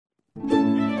You're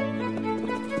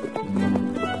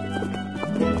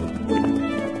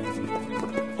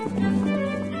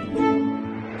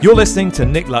listening to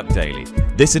Nick Luck Daily.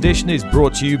 This edition is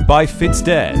brought to you by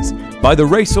FitzDares, by the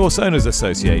Racehorse Owners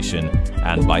Association,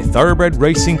 and by Thoroughbred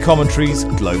Racing Commentary's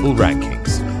Global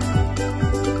Rankings.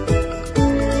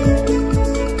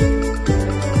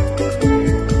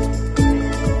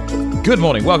 Good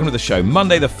morning, welcome to the show.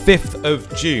 Monday the 5th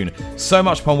of June. So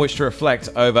much upon which to reflect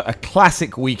over a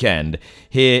classic weekend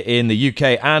here in the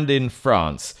UK and in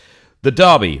France. The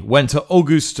derby went to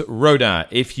Auguste Rodin.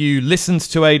 If you listened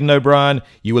to Aidan O'Brien,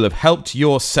 you will have helped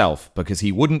yourself because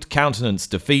he wouldn't countenance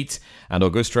defeat, and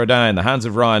Auguste Rodin in the hands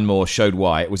of Ryan Moore showed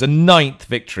why. It was a 9th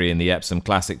victory in the Epsom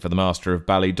Classic for the Master of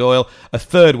Ballydoyle, a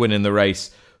 3rd win in the race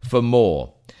for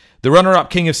Moore. The runner-up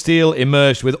King of Steel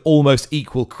emerged with almost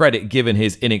equal credit given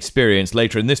his inexperience.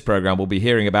 Later in this programme, we'll be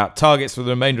hearing about targets for the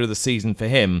remainder of the season for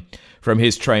him from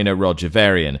his trainer Roger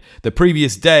Varian. The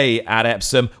previous day at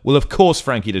Epsom, well, of course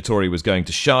Frankie Dettori was going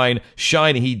to shine.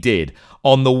 Shine he did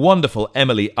on the wonderful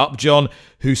Emily Upjohn,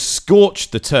 who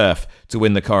scorched the turf to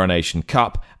win the Coronation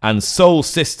Cup, and Soul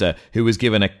Sister, who was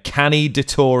given a canny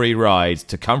Dettori ride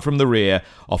to come from the rear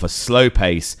off a slow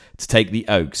pace to take the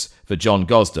Oaks for John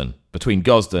Gosden. Between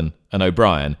Gosden and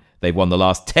O'Brien, they've won the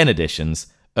last 10 editions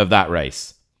of that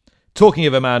race. Talking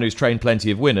of a man who's trained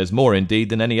plenty of winners, more indeed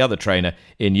than any other trainer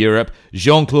in Europe,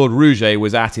 Jean-Claude Rouget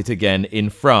was at it again in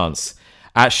France.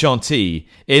 At Chantilly,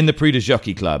 in the Prix de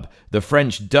Jockey Club, the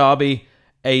French derby,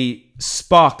 a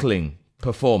sparkling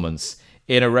performance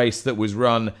in a race that was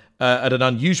run at an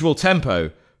unusual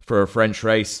tempo for a French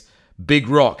race. Big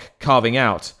Rock carving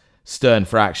out stern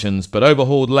fractions, but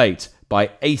overhauled late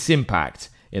by Ace Impact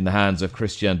in the hands of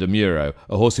Christian de Muro,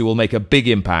 a horse who will make a big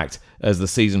impact as the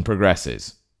season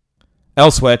progresses.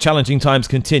 Elsewhere, challenging times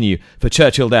continue for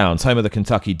Churchill Downs, home of the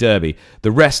Kentucky Derby.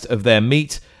 The rest of their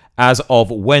meet, as of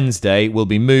Wednesday, will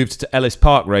be moved to Ellis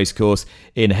Park Racecourse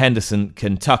in Henderson,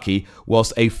 Kentucky,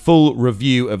 whilst a full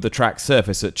review of the track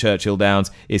surface at Churchill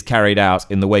Downs is carried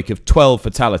out in the wake of 12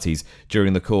 fatalities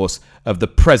during the course of the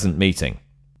present meeting.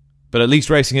 But at least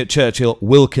racing at Churchill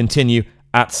will continue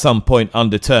at some point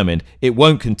undetermined. It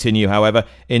won't continue, however,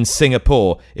 in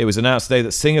Singapore. It was announced today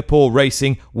that Singapore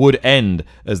racing would end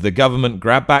as the government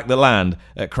grabbed back the land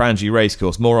at Kranji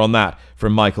Racecourse. More on that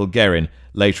from Michael Guerin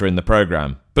later in the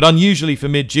programme. But unusually for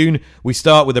mid-June, we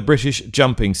start with a British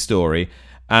jumping story,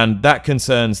 and that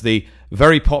concerns the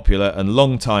very popular and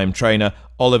long-time trainer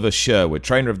Oliver Sherwood,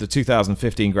 trainer of the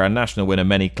 2015 Grand National winner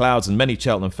Many Clouds and many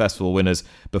Cheltenham Festival winners.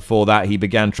 Before that, he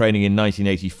began training in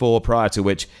 1984, prior to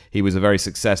which he was a very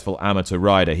successful amateur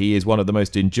rider. He is one of the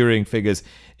most enduring figures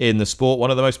in the sport, one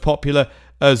of the most popular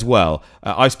as well.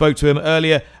 I spoke to him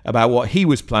earlier about what he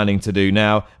was planning to do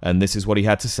now, and this is what he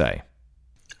had to say.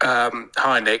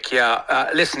 Hi, Nick.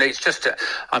 Listen, it's just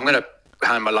I'm going to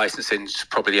hand my licence in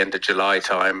probably the end of July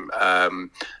time.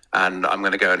 And I'm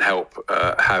going to go and help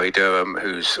Harry Derham,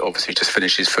 who's obviously just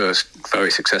finished his first very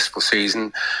successful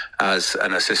season as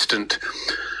an assistant,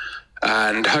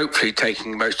 and hopefully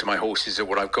taking most of my horses of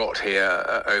what I've got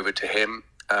here over to him.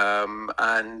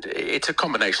 And it's a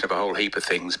combination of a whole heap of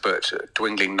things, but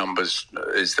dwindling numbers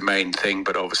is the main thing,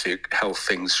 but obviously health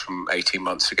things from 18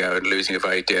 months ago, and losing a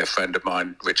very dear friend of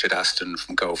mine, Richard Aston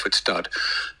from Golford Stud,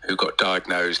 who got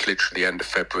diagnosed literally end of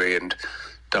February and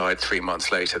died 3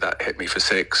 months later. That hit me for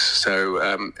 6.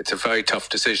 So it's a very tough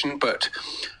decision, but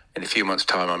in a few months'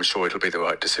 time, I'm sure it'll be the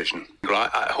right decision.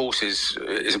 Horses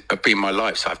have been my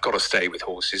life, so I've got to stay with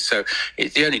horses. So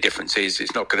the only difference is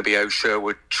it's not going to be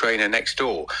Sherwood trainer next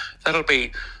door. That'll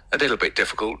be a little bit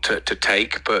difficult to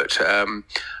take, but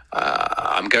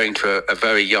I'm going to a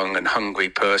very young and hungry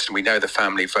person. We know the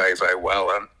family very, very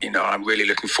well, and I'm really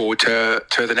looking forward to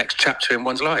the next chapter in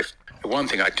one's life. The one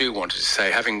thing I do want to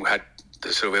say, having had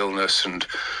the sort of illness and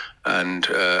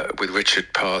with Richard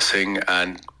passing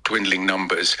and dwindling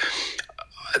numbers,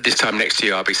 this time next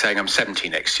year I'll be saying I'm 70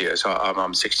 next year, so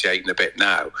I'm 68 and a bit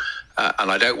now,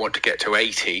 and I don't want to get to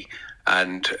 80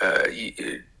 and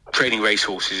training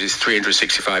racehorses is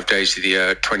 365 days of the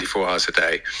year, 24 hours a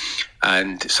day,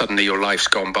 and suddenly your life's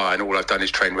gone by and all I've done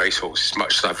is train racehorses. As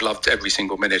much as I've loved every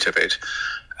single minute of it,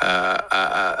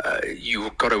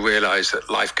 you've got to realise that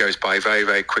life goes by very,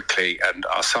 very quickly, and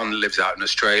our son lives out in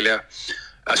Australia,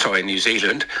 in New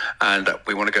Zealand, and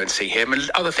we want to go and see him, and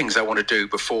other things I want to do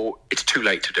before it's too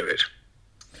late to do it.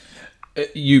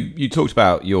 You talked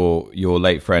about your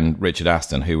late friend Richard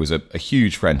Aston, who was a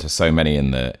huge friend to so many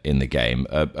in the game,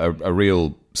 a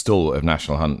real stalwart of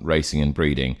national hunt racing and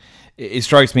breeding. It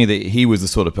strikes me that he was the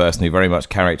sort of person who very much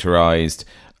characterised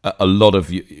a lot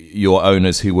of your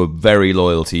owners who were very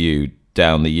loyal to you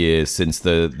down the years since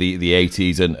the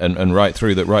 80s and right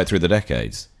through the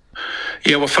decades.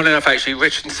 Yeah, well, funny enough, actually,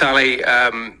 Richard and Sally,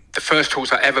 the first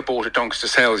horse I ever bought at Doncaster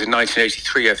Sales in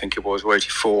 1983, I think it was, or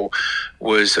 84,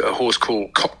 was a horse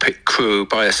called Cockpit Crew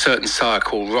by a certain sire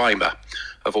called Rhymer,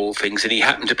 of all things, and he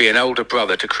happened to be an older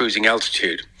brother to Cruising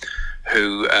Altitude,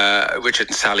 who Richard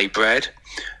and Sally bred,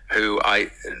 who I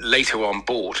later on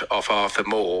bought off Arthur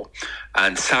Moore,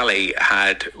 and Sally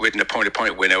had ridden a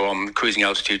point-to-point winner on Cruising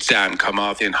Altitude's dam,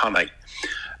 Carmarthen and Honey.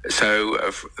 So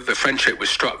the friendship was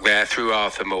struck there through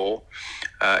Arthur Moore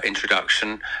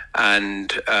introduction, and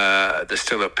there's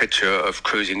still a picture of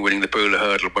Cruising winning the Bula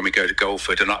Hurdle when we go to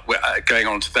Golford. And going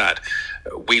on to that,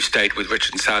 we've stayed with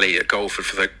Richard and Sally at Golford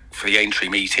for the Aintree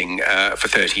meeting for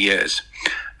 30 years.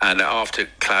 And after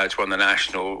Clouds won the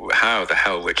National, how the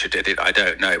hell Richard did it, I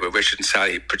don't know. But Richard and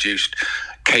Sally produced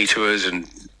caterers and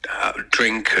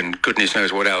drink and goodness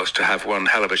knows what else to have one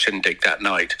hell of a shindig that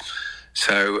night.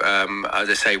 So, as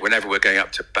I say, whenever we're going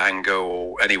up to Bangor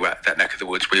or anywhere that neck of the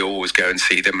woods, we always go and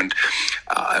see them. And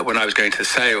when I was going to the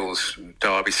sales,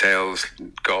 Derby sales,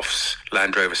 Goffs,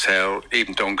 Land Rover sale,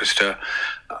 even Doncaster,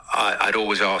 I'd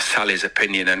always ask Sally's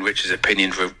opinion and Richard's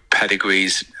opinion for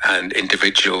pedigrees and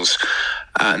individuals,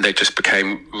 and they just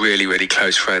became really, really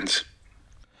close friends.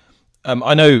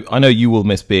 I know you will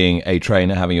miss being a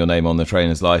trainer, having your name on the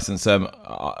trainer's license.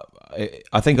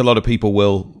 I think a lot of people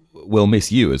will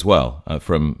miss you as well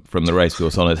from the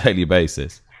racecourse on a daily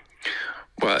basis.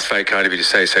 Well, that's very kind of you to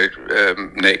say so,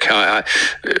 Nick.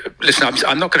 Listen,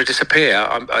 I'm not going to disappear.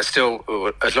 I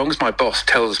still, as long as my boss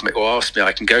tells me or asks me,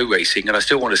 I can go racing, and I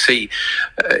still want to see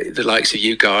the likes of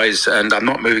you guys. And I'm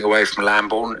not moving away from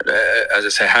Lambourne. As I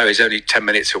say, Harry's only 10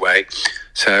 minutes away,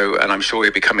 and I'm sure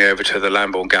he'll be coming over to the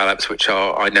Lambourne Gallops, which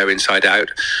I know inside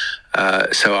out.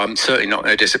 So I'm certainly not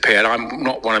going to disappear. And I'm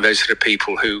not one of those sort of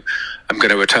people who I'm going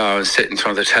to retire and sit in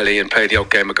front of the telly and play the odd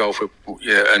game of golf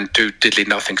and do diddly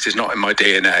nothing, because it's not in my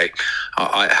DNA.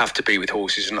 I have to be with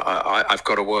horses, and I've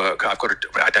got to work.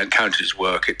 I don't count it as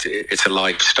work. It's a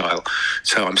lifestyle.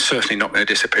 So I'm certainly not going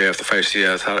to disappear off the face of the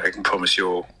earth. I can promise you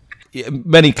all. Yeah,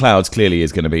 Many Clouds clearly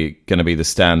is going to be the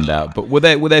standout. But were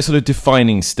there sort of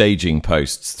defining staging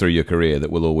posts through your career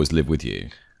that will always live with you?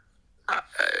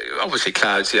 Obviously,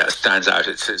 Clouds, stands out.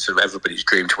 It's sort of everybody's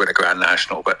dream to win a Grand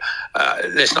National. But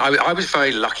listen, I was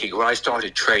very lucky when I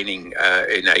started training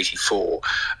in '84.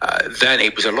 Then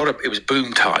it was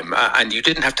boom time, and you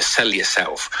didn't have to sell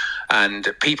yourself.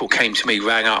 And people came to me,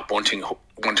 rang up, wanting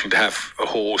to have a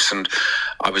horse, and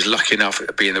I was lucky enough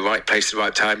to be in the right place at the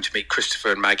right time to meet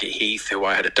Christopher and Maggie Heath, who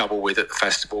I had a double with at the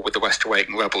festival with the West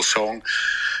Awaken Rebel song.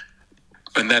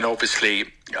 And then obviously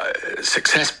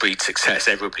success breeds success.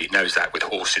 Everybody knows that with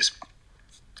horses.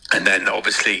 And then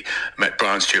obviously met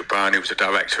Brian Stewart Brown, who was a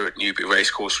director at Newbury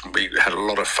Racecourse, and we had a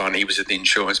lot of fun. He was in the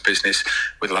insurance business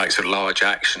with the likes of Large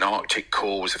Action. Arctic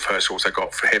Call was the first horse I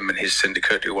got for him and his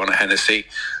syndicate, who won a Hennessy.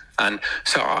 And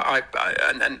so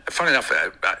and funny enough,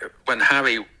 when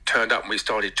Harry turned up and we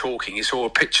started talking, he saw a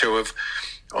picture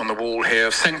on the wall here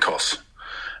of Senkos.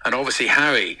 And obviously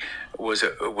Harry was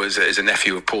a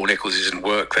nephew of Paul Nicholls, who didn't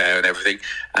work there and everything,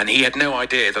 and he had no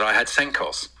idea that I had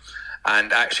Senkos,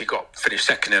 and actually finished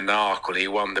second in an arc when he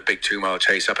won the big 2-mile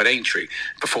chase up at Aintree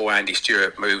before Andy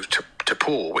Stewart moved to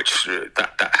Paul, which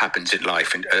that happens in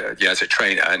life as a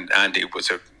trainer, and Andy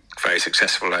was a very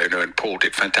successful owner, and Paul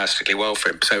did fantastically well for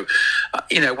him. So,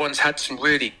 one's had some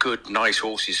really good, nice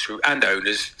horses and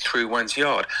owners through one's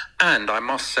yard, and I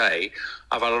must say,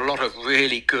 I've had a lot of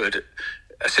really good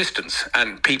assistants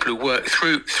and people who work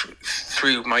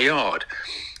through my yard.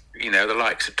 The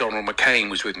likes of Donald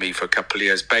McCain was with me for a couple of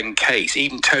years, Ben Case,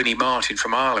 even Tony Martin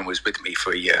from Ireland was with me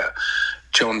for a year.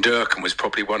 John Durkin was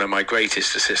probably one of my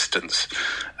greatest assistants.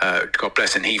 God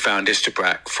bless him, he found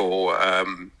Istabrac for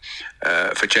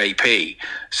JP.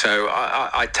 So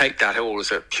I take that all as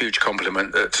a huge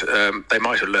compliment that they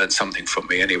might have learned something from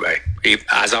me anyway,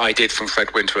 as I did from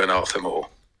Fred Winter and Arthur Moore.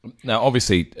 Now,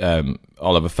 obviously,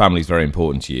 Oliver, family is very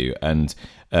important to you, and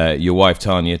your wife,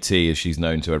 Tanya T, as she's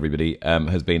known to everybody,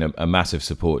 has been a massive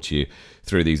support to you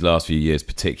through these last few years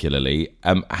particularly.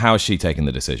 How has she taken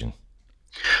the decision?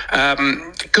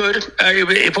 Good.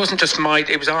 It wasn't just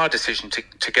it was our decision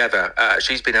together.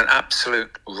 She's been an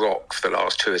absolute rock for the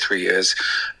last 2 or 3 years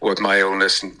with my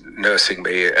illness and nursing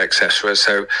me, etc.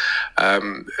 So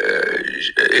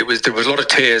there was a lot of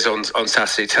tears on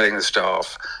Saturday telling the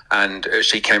staff, and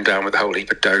she came down with a whole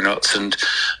heap of donuts, and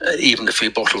even a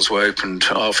few bottles were opened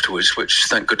afterwards, which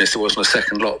thank goodness there wasn't a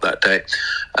second lot that day.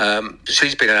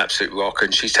 She's been an absolute rock,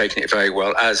 and she's taken it very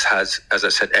well, as I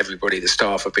said, everybody. The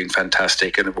staff have been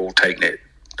fantastic and have all taken it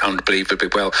unbelievably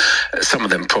well. Some of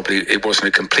them probably it wasn't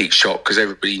a complete shock because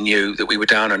everybody knew that we were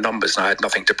down in numbers and I had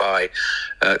nothing to buy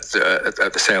at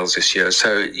the sales this year.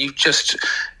 So you just,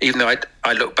 even though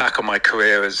I look back on my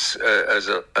career as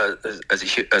a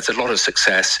lot of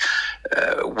success,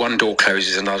 one door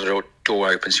closes, another door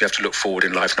opens. You have to look forward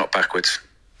in life, not backwards.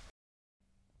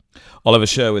 Oliver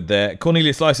Sherwood there.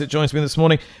 Cornelius Lysaght joins me this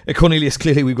morning. Cornelius,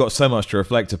 clearly we've got so much to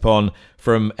reflect upon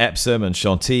from Epsom and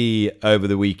Chantilly over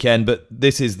the weekend, but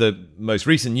this is the most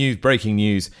recent news, breaking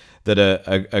news, that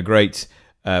a great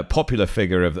popular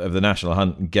figure of the National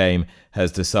Hunt game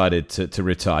has decided to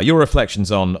retire. Your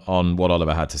reflections on what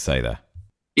Oliver had to say there?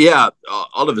 Yeah,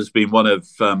 Oliver's been one of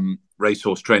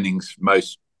racehorse training's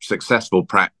most successful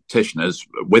practitioners,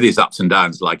 with his ups and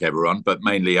downs like everyone, but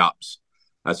mainly ups,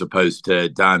 as opposed to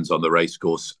downs on the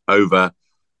racecourse over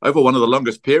one of the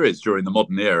longest periods during the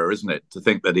modern era, isn't it? To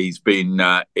think that he's been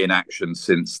in action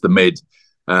since the mid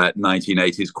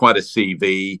 1980s, quite a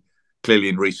CV. Clearly,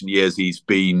 in recent years, he's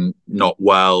been not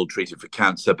well, treated for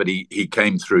cancer, but he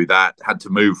came through that, had to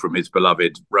move from his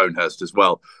beloved Roanhurst as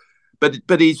well.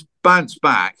 But he's bounced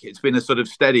back. It's been a sort of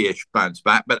steady-ish bounce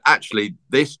back. But actually,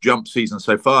 this jump season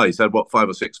so far, he's had, 5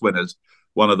 or 6 winners,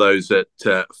 one of those at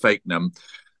Fakenham.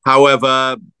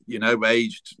 However,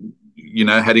 aged,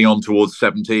 heading on towards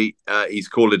 70, he's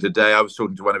called it a day. I was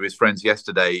talking to one of his friends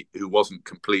yesterday who wasn't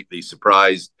completely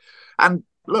surprised. And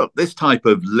look, this type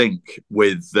of link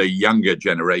with the younger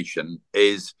generation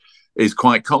is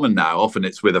quite common now. Often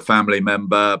it's with a family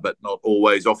member, but not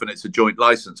always. Often it's a joint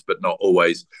license, but not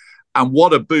always. And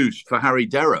what a boost for Harry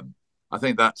Derham. I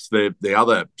think that's the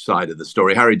other side of the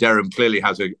story. Harry Derham clearly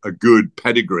has a good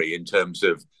pedigree in terms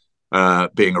of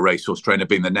being a racehorse trainer,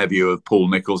 being the nephew of Paul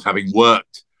Nicholls, having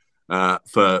worked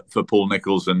for Paul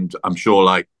Nicholls, and I'm sure,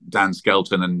 like Dan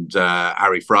Skelton and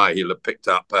Harry Fry, he'll have picked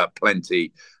up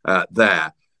plenty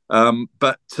there. And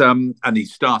he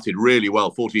started really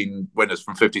well, 14 winners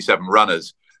from 57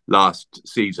 runners last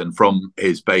season from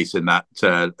his base in that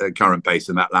current base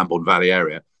in that Lambourne Valley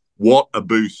area. What a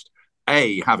boost!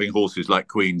 A, having horses like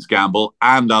Queen's Gamble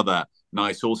and other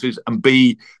nice horses, and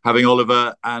B, having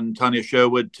Oliver and Tanya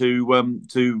Sherwood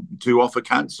to offer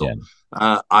counsel.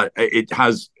 Yeah. It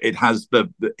has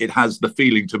the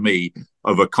feeling to me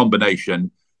of a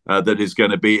combination that is going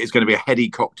to be a heady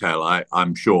cocktail,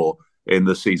 I'm sure, in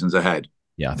the seasons ahead.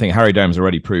 Yeah, I think Harry Derham's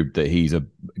already proved that he's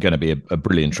going to be a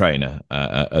brilliant trainer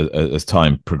as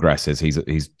time progresses.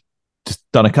 He's just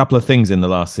done a couple of things in the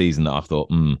last season that I've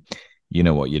thought, you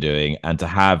know what you're doing. And to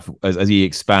have, as he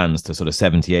expands to sort of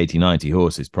 70, 80, 90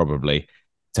 horses, probably,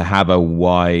 to have a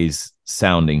wise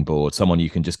sounding board, someone you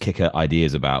can just kick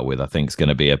ideas about with, I think is going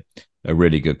to be a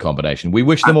really good combination. We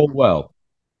wish them all well.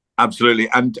 Absolutely.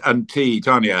 And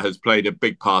Tanya has played a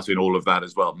big part in all of that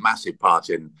as well. Massive part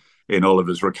in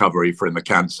Oliver's recovery from the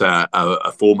cancer,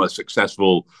 a former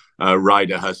successful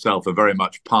rider herself, a very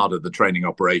much part of the training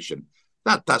operation.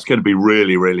 That's going to be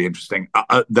really, really interesting.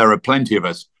 There are plenty of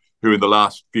us who in the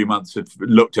last few months have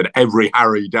looked at every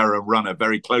Harry Derham runner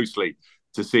very closely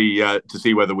to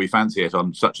see whether we fancy it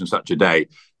on such and such a day.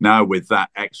 Now, with that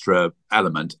extra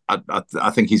element, I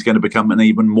think he's going to become an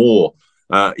even more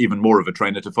of a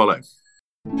trainer to follow.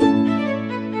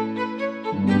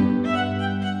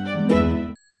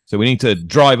 So we need to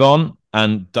drive on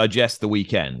and digest the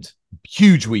weekend.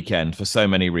 Huge weekend for so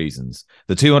many reasons.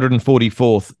 The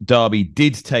 244th Derby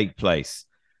did take place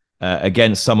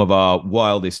against some of our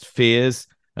wildest fears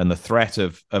and the threat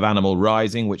of Animal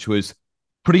Rising, which was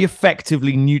pretty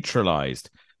effectively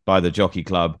neutralised by the Jockey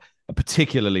Club,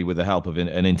 particularly with the help of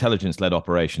an intelligence-led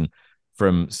operation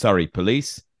from Surrey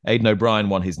Police. Aidan O'Brien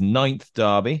won his 9th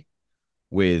Derby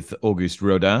with Auguste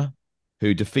Rodin,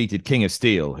 who defeated King of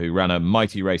Steel, who ran a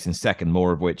mighty race in second,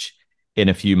 more of which in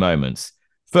a few moments.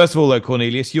 First of all, though,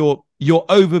 Cornelius, your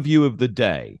overview of the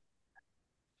day.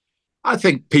 I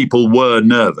think people were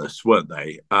nervous, weren't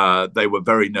they? They were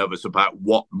very nervous about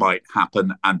what might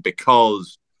happen. And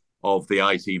because of the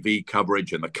ITV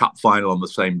coverage and the Cup final on the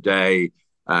same day,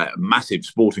 massive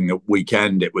sporting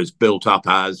weekend, it was built up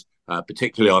as,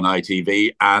 particularly on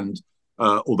ITV. And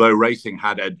although racing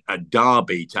had a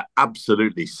derby to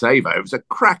absolutely savour, it was a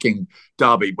cracking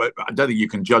derby. But I don't think you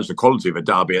can judge the quality of a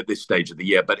derby at this stage of the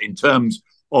year. But in terms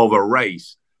of a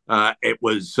race, it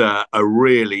was a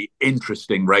really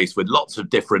interesting race with lots of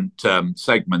different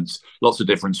segments, lots of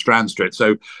different strands to it.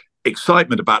 So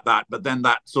excitement about that, but then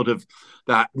that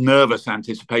nervous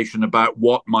anticipation about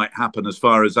what might happen as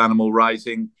far as Animal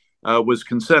Rising was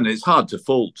concerned. It's hard to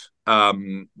fault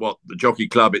what the Jockey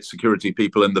Club, its security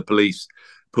people and the police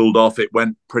pulled off. It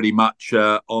went pretty much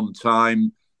on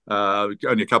time,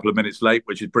 only a couple of minutes late,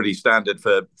 which is pretty standard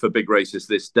for big races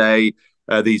this day.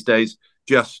 these days.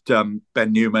 Just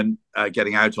Ben Newman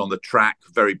getting out on the track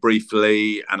very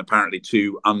briefly, and apparently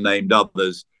 2 unnamed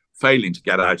others failing to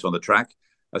get out on the track.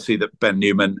 I see that Ben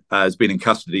Newman has been in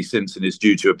custody since and is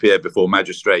due to appear before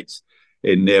magistrates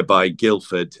in nearby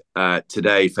Guildford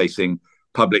today, facing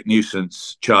public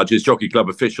nuisance charges. Jockey Club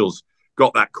officials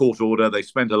got that court order. They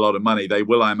spent a lot of money. They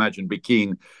will, I imagine, be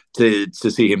keen to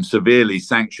see him severely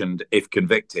sanctioned if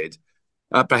convicted.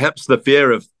 Perhaps the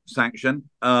fear of sanction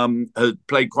has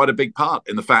played quite a big part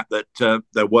in the fact that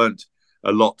there weren't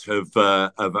a lot of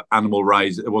animal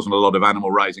rising. There wasn't a lot of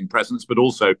animal rising presence, but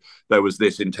also there was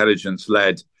this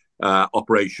intelligence-led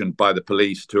operation by the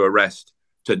police to arrest,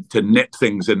 to nip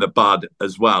things in the bud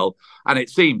as well. And it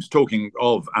seems, talking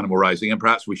of animal rising, and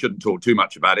perhaps we shouldn't talk too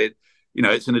much about it,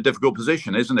 it's in a difficult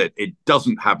position, isn't it? It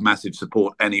doesn't have massive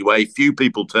support anyway. Few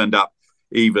people turned up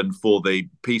even for the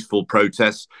peaceful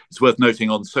protests. It's worth noting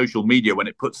on social media, when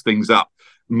it puts things up,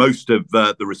 most of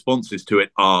the responses to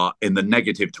it are in the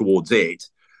negative towards it.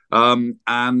 Then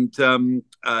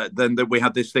we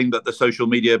had this thing that the social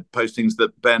media postings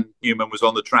that Ben Newman was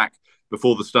on the track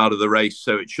before the start of the race,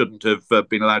 so it shouldn't have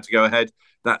been allowed to go ahead.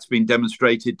 That's been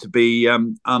demonstrated to be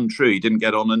untrue. He didn't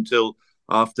get on until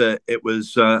after it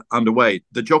was underway.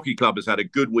 The Jockey Club has had a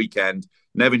good weekend.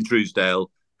 Nevin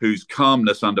Truesdale, whose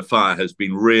calmness under fire has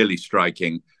been really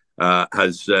striking,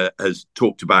 has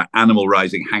talked about animal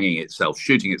rising hanging itself,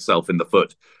 shooting itself in the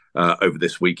foot over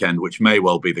this weekend, which may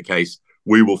well be the case.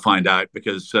 We will find out,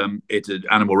 because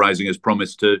animal rising has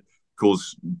promised to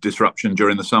cause disruption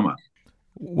during the summer.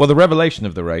 Well, the revelation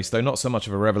of the race, though not so much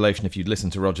of a revelation if you'd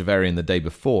listened to Roger Varian the day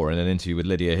before in an interview with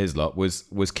Lydia Hislop,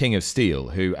 was King of Steel,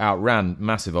 who outran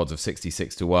massive odds of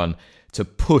 66-1 to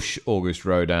push Auguste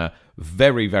Rodin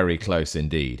very, very close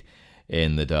indeed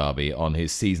in the Derby on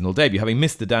his seasonal debut. Having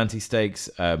missed the Dante Stakes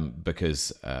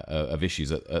because of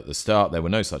issues at the start, there were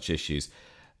no such issues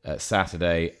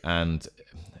Saturday, and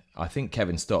I think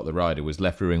Kevin Stott, the rider, was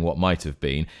left rearing what might have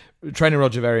been. Trainer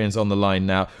Roger Varian's on the line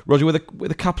now. Roger, with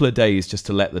a couple of days just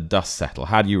to let the dust settle,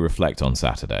 how do you reflect on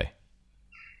Saturday?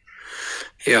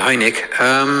 Yeah, hi Nick.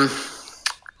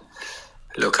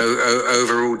 Look,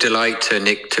 overall delight,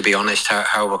 Nick, to be honest,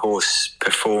 how the horse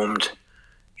performed,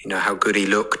 how good he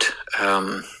looked.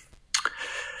 I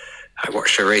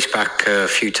watched the race back a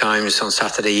few times on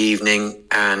Saturday evening,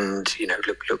 and,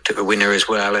 looked at the winner as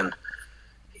well, and,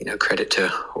 credit to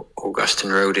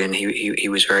Augustin Rodin. He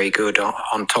was very good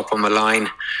on top on the line.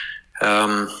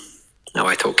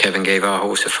 I thought Kevin gave our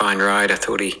horse a fine ride. I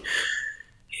thought he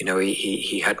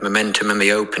had momentum in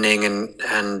the opening,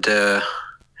 and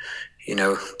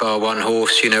bar one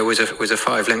horse, was a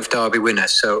 5-length Derby winner.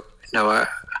 So I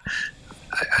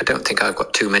don't think I've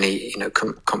got too many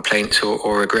complaints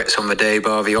or regrets on the day,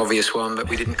 bar the obvious one, but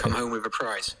we didn't come home with a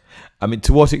prize. I mean,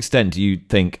 to what extent do you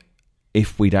think,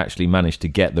 if we'd actually managed to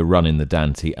get the run in the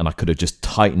Dante and I could have just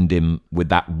tightened him with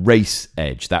that race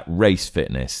edge, that race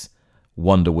fitness,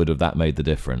 wonder would have that made the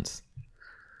difference?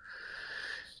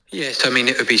 Yes, I mean,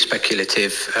 it would be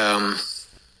speculative.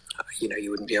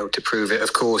 You wouldn't be able to prove it.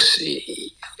 Of course,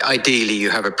 ideally you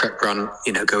have a prep run,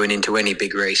 going into any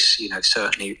big race,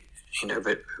 certainly,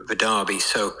 the Derby.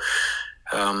 So,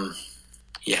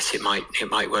 yes, it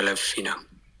might well have,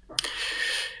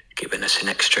 given us an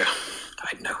extra,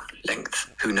 length,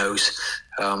 who knows.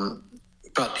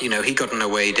 But, he got an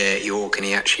away day at York, and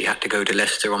he actually had to go to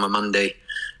Leicester on a Monday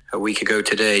a week ago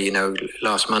today,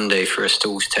 last Monday for a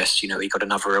stalls test. He got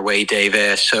another away day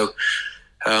there. So,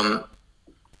 who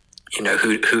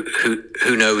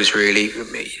knows really?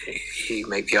 He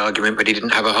make the argument, but he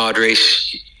didn't have a hard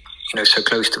race, so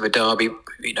close to the Derby.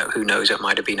 Who knows? It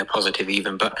might have been a positive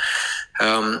even, but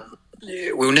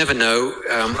we'll never know.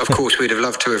 Of course, we'd have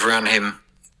loved to have ran him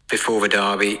before the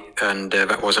Derby, and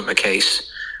that wasn't the case.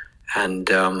 And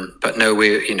but no,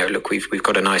 we've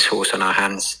got a nice horse on our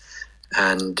hands,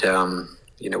 and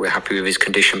we're happy with his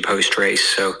condition post race.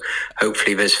 So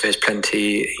hopefully there's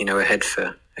plenty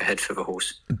ahead for the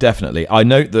horse. Definitely. I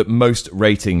note that most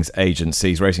ratings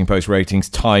agencies, Racing Post Ratings,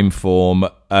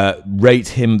 Timeform, rate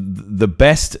him the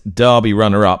best Derby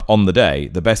runner-up on the day,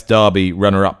 the best Derby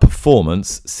runner-up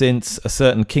performance since a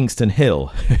certain Kingston Hill,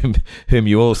 whom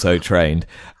you also trained.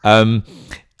 How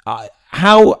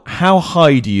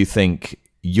high do you think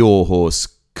your horse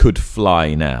could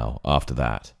fly now after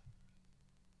that?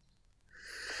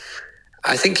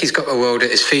 I think he's got the world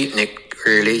at his feet, Nick,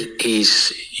 really.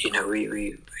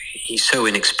 He's so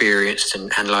inexperienced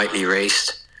and lightly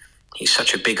raced. He's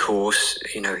such a big horse.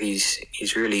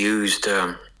 He's really oozed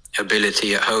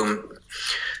ability at home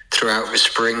throughout the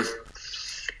spring.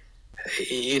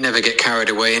 You never get carried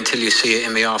away until you see it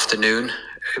in the afternoon.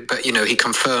 he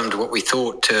confirmed what we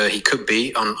thought he could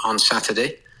be on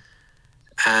Saturday.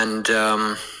 And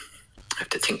I have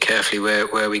to think carefully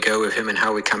where we go with him and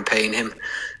how we campaign him.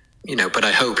 But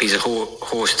I hope he's a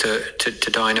horse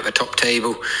to dine at the top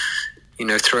table,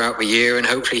 throughout the year, and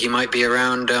hopefully he might be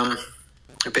around a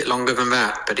bit longer than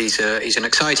that. But he's an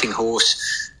exciting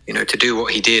horse, to do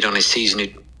what he did on his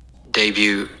season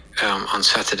debut on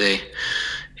Saturday.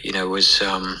 Was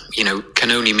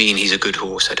can only mean he's a good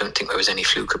horse. I don't think there was any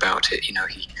fluke about it. He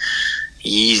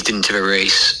eased into the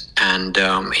race and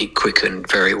he quickened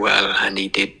very well, and he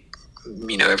did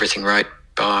everything right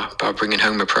bar bringing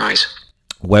home a prize.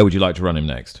 Where would you like to run him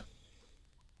next?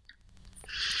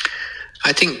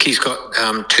 I think he's got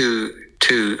two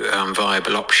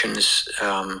viable options.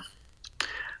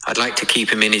 I'd like to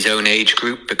keep him in his own age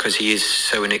group because he is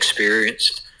so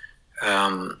inexperienced.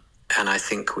 And I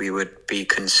think we would be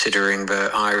considering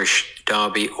the Irish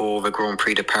Derby or the Grand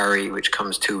Prix de Paris, which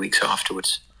comes 2 weeks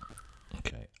afterwards.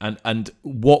 Okay. And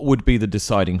what would be the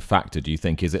deciding factor, do you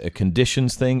think? Is it a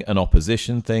conditions thing, an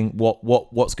opposition thing?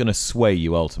 What's going to sway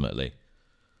you ultimately?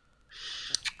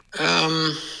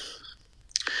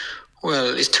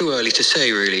 Well, it's too early to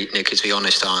say, really, Nick, is the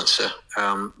honest answer.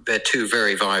 They're two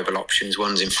very viable options.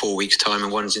 One's in 4 weeks' time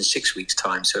and one's in 6 weeks'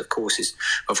 time. So, of course,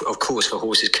 the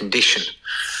horse's condition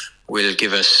will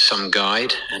give us some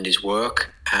guide, and his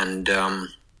work, and there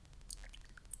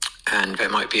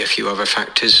might be a few other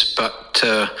factors. But,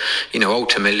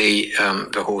 ultimately,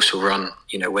 the horse will run,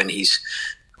 when he's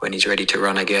ready to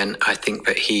run again. I think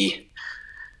that he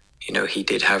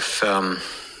did have, a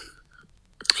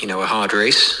hard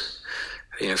race,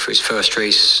 for his first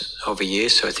race of the year.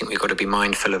 So I think we've got to be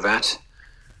mindful of that.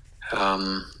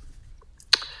 And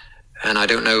I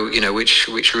don't know,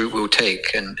 which route we'll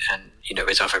take. And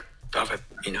there's other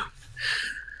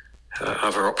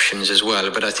options as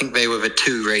well. But I think they were the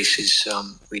two races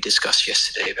we discussed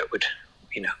yesterday that would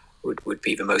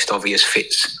be the most obvious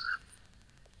fits.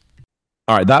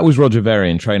 All right, that was Roger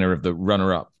Varian, trainer of the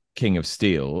runner-up King of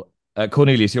Steel.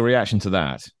 Cornelius, your reaction to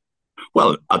that?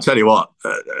 Well, I'll tell you what,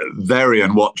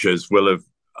 Varian watchers will have,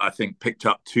 I think, picked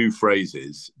up two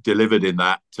phrases delivered in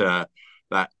that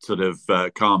sort of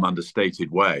calm,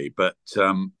 understated way, but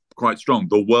quite strong.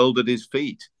 The world at his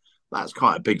feet. That's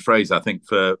quite a big phrase, I think,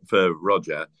 for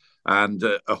Roger. And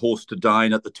a horse to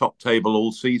dine at the top table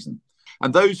all season.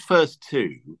 And those first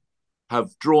two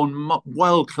have drawn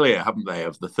well clear, haven't they,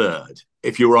 of the third?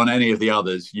 If you were on any of the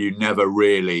others, you never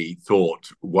really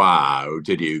thought, wow,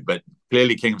 did you? But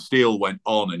clearly King of Steel went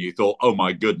on and you thought, oh,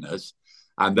 my goodness.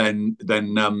 And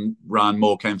then Ryan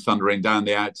Moore came thundering down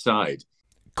the outside.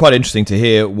 Quite interesting to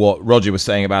hear what Roger was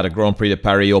saying about a Grand Prix de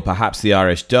Paris or perhaps the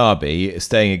Irish Derby,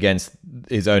 staying against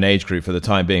his own age group for the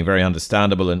time being, very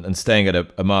understandable, and staying at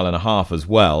a mile and a half as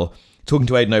well. Talking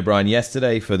to Aidan O'Brien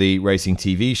yesterday for the racing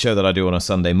TV show that I do on a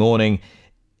Sunday morning,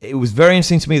 it was very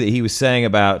interesting to me that he was saying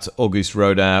about Auguste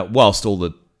Rodin, whilst all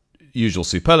the usual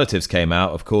superlatives came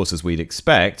out, of course, as we'd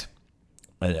expect,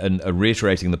 and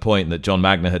reiterating the point that John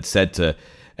Magner had said to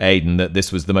Aidan that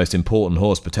this was the most important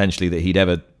horse potentially that he'd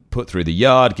ever put through the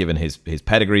yard, given his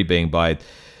pedigree being by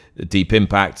Deep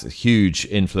Impact, a huge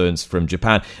influence from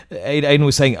Japan. Aidan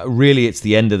was saying, really, it's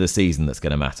the end of the season that's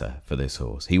going to matter for this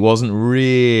horse. He wasn't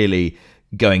really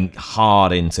going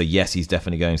hard into, yes, he's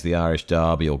definitely going to the Irish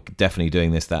Derby or definitely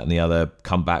doing this, that and the other,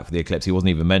 come back for the Eclipse. He wasn't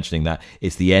even mentioning that.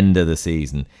 It's the end of the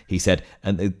season, he said.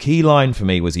 And the key line for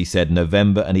me was, he said,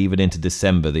 November and even into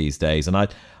December these days. And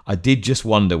I did just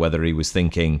wonder whether he was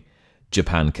thinking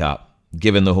Japan Cup,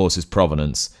 given the horse's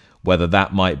provenance, whether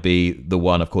that might be the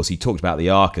one. Of course, he talked about the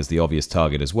Arc as the obvious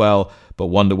target as well, but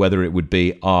wonder whether it would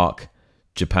be Arc,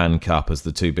 Japan Cup as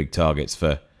the two big targets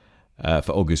for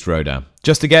Auguste Rodin.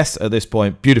 Just a guess at this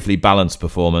point. Beautifully balanced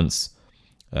performance.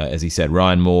 As he said,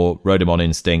 Ryan Moore rode him on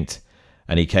instinct,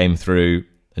 and he came through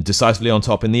and decisively on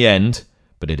top in the end,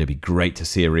 but it'd be great to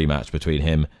see a rematch between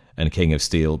him and King of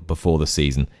Steel before the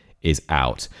season is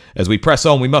out. As we press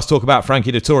on, we must talk about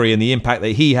Frankie Dettori and the impact that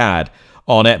he had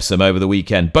on Epsom over the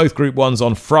weekend. Both Group 1s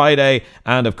on Friday,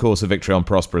 and of course a victory on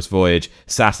Prosperous Voyage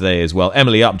Saturday as well.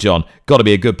 Emily Upjohn, got to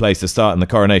be a good place to start in the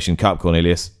Coronation Cup,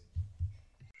 Cornelius.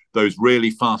 Those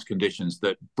really fast conditions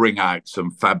that bring out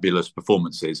some fabulous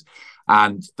performances.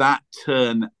 And that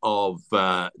turn of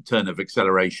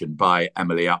acceleration by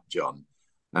Emily Upjohn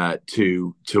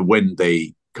to win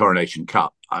the Coronation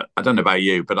Cup. I don't know about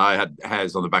you, but I had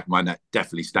hairs on the back of my neck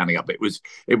definitely standing up. It was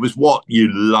what you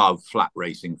love flat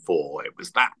racing for. It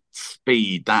was that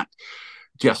speed, that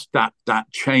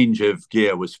change of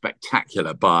gear was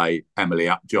spectacular by Emily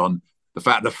Upjohn. The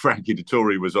fact that Frankie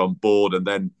Dettori was on board and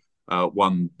then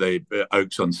won the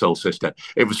Oaks on Soul Sister.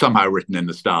 It was somehow written in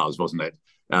the stars, wasn't it?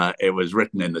 it was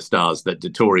written in the stars that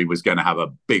Dettori was going to have a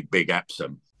big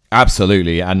Epsom.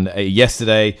 Absolutely. And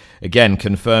yesterday, again,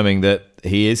 confirming that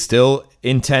he is still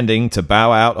intending to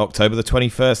bow out October the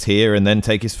 21st here and then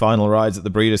take his final rides at the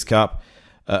Breeders' Cup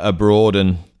abroad.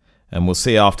 And we'll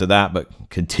see after that. But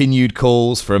continued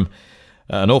calls from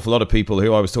an awful lot of people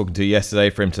who I was talking to yesterday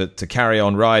for him to carry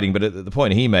on riding. But the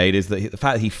point he made is that the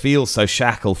fact that he feels so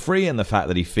shackle-free and the fact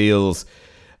that he feels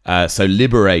so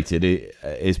liberated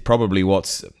is probably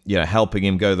what's helping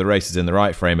him go the races in the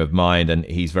right frame of mind. And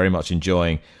he's very much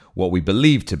enjoying what we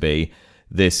believe to be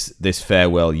this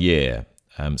farewell year.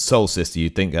 Soul Sister,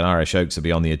 you'd think an Irish Oaks would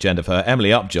be on the agenda for her.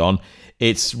 Emily Upjohn,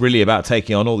 it's really about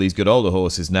taking on all these good older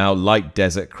horses now, like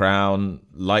Desert Crown,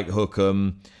 like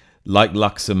Hookham, like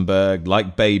Luxembourg,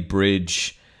 like Bay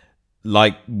Bridge,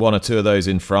 like one or two of those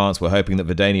in France. We're hoping that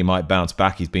Verdani might bounce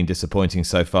back. He's been disappointing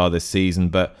so far this season,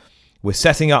 but we're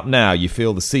setting up now. You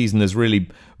feel the season has really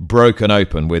broken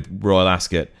open with Royal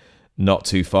Ascot not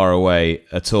too far away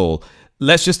at all.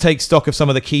 Let's just take stock of some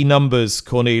of the key numbers,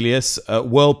 Cornelius.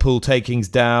 Whirlpool takings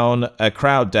down, a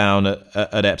crowd down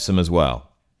at Epsom as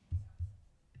well.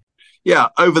 Yeah,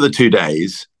 over the 2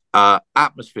 days,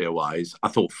 atmosphere-wise, I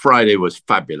thought Friday was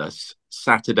fabulous.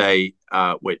 Saturday,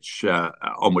 on which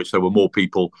there were more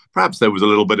people, perhaps there was a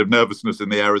little bit of nervousness in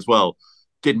the air as well,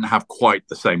 didn't have quite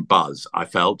the same buzz, I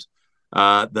felt.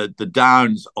 The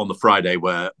downs on the Friday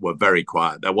were very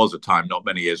quiet. There was a time not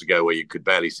many years ago where you could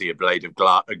barely see a blade of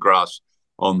grass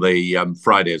on the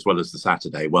Friday as well as the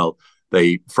Saturday. Well,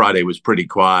 the Friday was pretty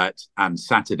quiet and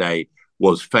Saturday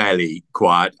was fairly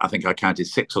quiet. I think I counted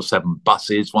 6 or 7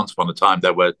 buses. Once upon a time,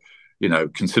 there were,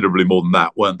 considerably more than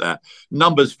that, weren't there?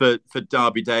 Numbers for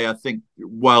Derby Day, I think,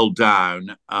 well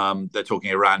down. They're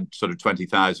talking around sort of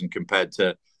 20,000 compared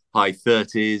to high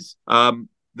 30s.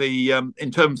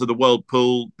 In terms of the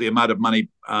Whirlpool, the amount of money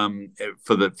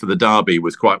for the Derby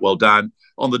was quite well down.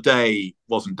 On the day,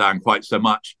 wasn't down quite so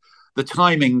much. The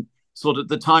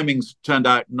timings turned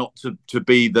out not to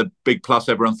be the big plus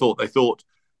everyone thought. They thought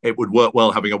it would work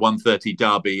well having a 1:30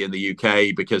 Derby in the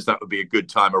UK because that would be a good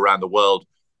time around the world.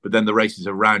 But then the races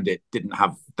around it didn't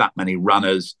have that many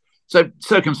runners, so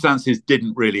circumstances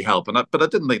didn't really help. But I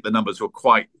didn't think the numbers were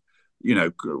quite.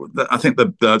 I think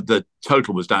the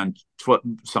total was down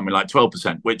something like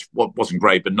 12%, which wasn't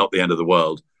great, but not the end of the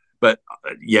world. But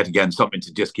yet again, something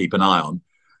to just keep an eye on.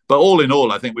 But all in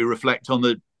all, I think we reflect on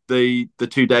the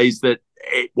 2 days that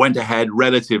it went ahead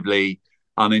relatively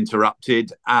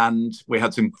uninterrupted, and we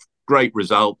had some great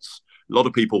results. A lot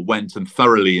of people went and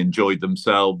thoroughly enjoyed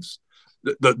themselves.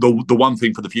 The one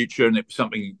thing for the future, and it was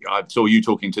something I saw you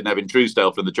talking to Nevin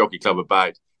Truesdale from the Jockey Club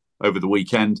about over the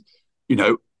weekend,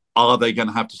 are they going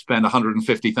to have to spend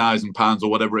 £150,000 or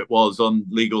whatever it was on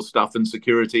legal stuff and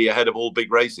security ahead of all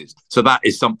big races? So that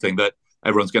is something that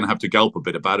everyone's going to have to gulp a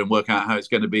bit about and work out how it's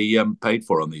going to be paid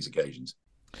for on these occasions.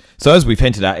 So as we've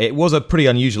hinted at, it was a pretty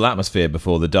unusual atmosphere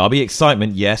before the Derby.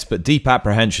 Excitement, yes, but deep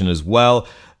apprehension as well.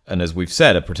 And as we've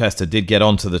said, a protester did get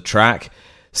onto the track.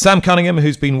 Sam Cunningham,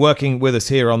 who's been working with us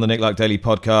here on the Nick Luck Daily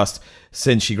podcast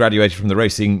since she graduated from the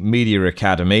Racing Media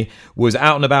Academy, was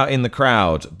out and about in the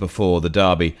crowd before the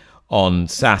Derby on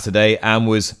Saturday and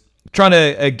was trying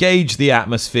to gauge the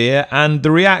atmosphere and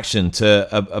the reaction to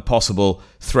a possible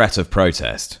threat of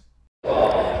protest.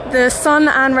 The Sun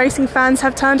and racing fans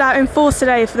have turned out in force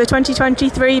today for the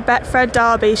 2023 Betfred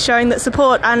Derby, showing that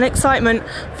support and excitement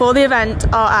for the event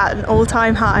are at an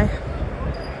all-time high.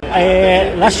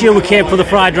 Last year we came for the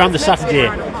Friday round the Saturday.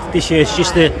 This year it's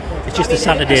just the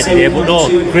Saturday today, but no,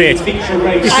 great.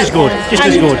 Just as good.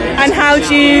 And how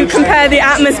do you compare the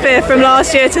atmosphere from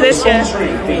last year to this year?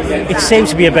 It seems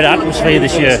to be a better atmosphere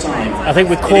this year. I think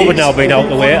with COVID now being out of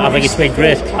the way, I think it's been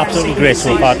great, absolutely great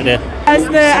so far today. Has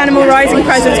the animal rising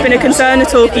presence been a concern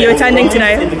at all for you attending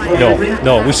today?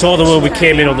 No. We saw them when we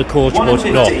came in on the coach, but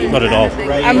no, not at all.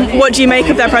 And what do you make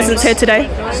of their presence here today?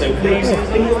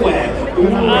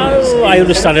 I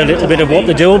understand a little bit of what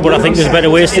they're doing, but I think there's better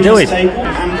ways to do it.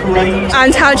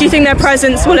 And how do you think their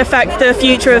presence will affect the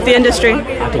future of the industry?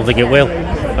 I don't think it will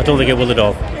at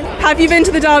all. Have you been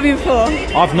to the Derby before?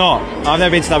 I've not. I've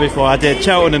never been to the Derby before. I did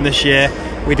Cheltenham this year.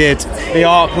 We did the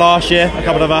Arc last year, a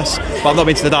couple of us, but I've not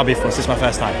been to the Derby before, so this is my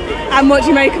first time. And what do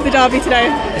you make of the Derby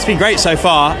today? It's been great so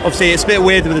far. Obviously, it's a bit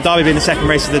weird with the Derby being the second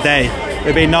race of the day.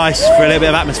 It'd be nice for a little bit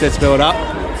of atmosphere to build up,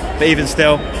 but even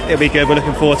still, it'll be good. We're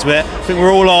looking forward to it. I think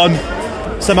we're all on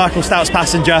Sir Michael Stout's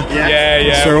passenger.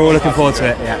 Yeah. So we're all looking forward to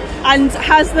it. Yeah. And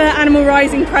has the Animal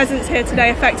Rising presence here today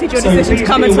affected your decision to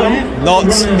come at all? Not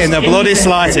in the bloody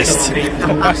slightest.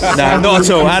 No, not at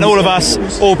all. And all of us,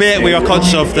 albeit we are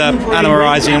conscious of the Animal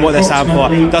Rising and what they stand for,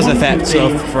 does affect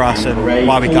for us and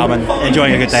why we come and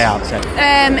enjoying a good day out. So.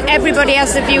 Everybody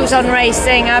has the views on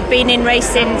racing. I've been in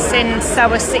racing since I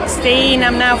was 16.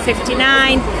 I'm now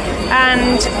 59,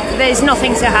 and there's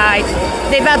nothing to hide.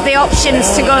 They've had the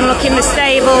options to go and look in the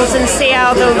stables and see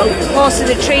how the horses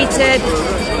are treated,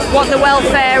 what the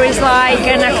welfare is like,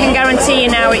 and I can guarantee you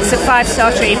now it's a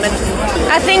 5-star treatment.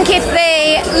 I think if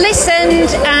they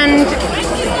listened and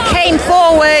came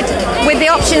forward with the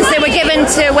options they were given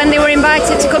to when they were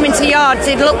invited to come into yards,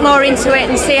 they'd look more into it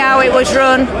and see how it was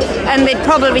run, and they'd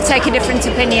probably take a different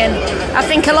opinion. I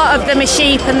think a lot of them are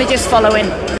sheep and they're just following.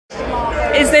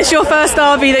 Is this your first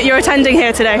derby that you're attending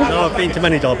here today? No, I've been to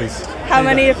many derbies. How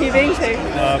many have you been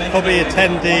to? Probably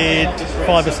attended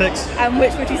 5 or 6. And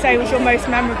which would you say was your most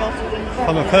memorable?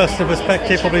 From a personal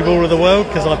perspective, probably War of the World,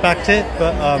 because I backed it,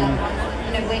 but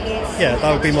yeah,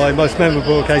 that would be my most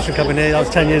memorable occasion coming here. That was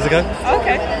 10 years ago.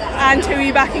 Okay. And who are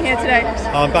you backing here today?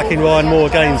 I'm backing Ryan Moore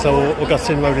again, so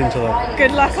Augustine rode into that.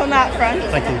 Good luck on that front.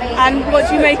 Thank you. And what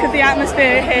do you make of the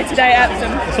atmosphere here today at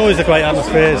Epsom? It's always a great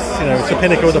atmosphere. It's the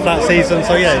pinnacle of the flat season,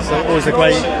 so yeah, it's always a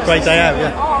great day out.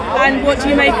 Yeah. And what do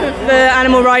you make of the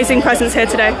Animal Rising presence here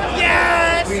today?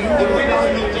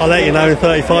 I'll let you know in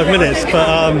 35 minutes,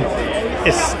 but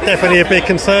it's definitely a big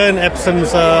concern.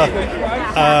 Epsom's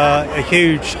a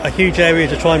huge area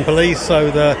to try and police,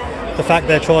 so the fact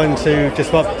they're trying to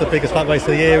disrupt the biggest flat race of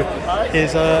the year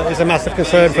is a massive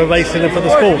concern for racing and for the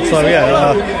sport. So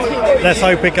yeah, let's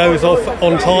hope it goes off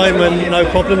on time and no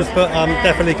problems, but I'm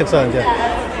definitely concerned.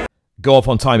 Yeah. Go off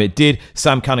on time it did.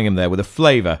 Sam Cunningham there with a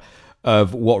flavour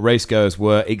of what racegoers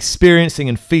were experiencing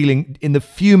and feeling in the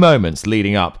few moments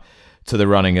leading up to the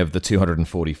running of the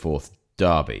 244th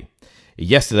Derby.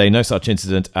 Yesterday, no such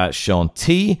incident at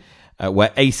Chantilly,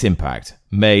 where Ace Impact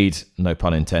made, no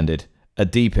pun intended, a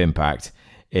deep impact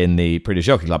in the Prix de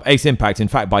Jockey Club. Ace Impact, in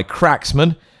fact, by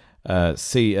Cracksman.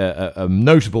 See a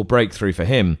notable breakthrough for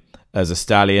him as a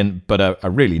stallion, but a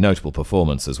really notable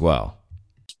performance as well.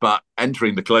 But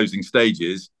entering the closing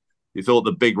stages, you thought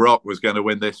the Big Rock was going to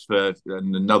win this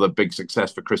and another big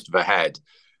success for Christopher Head,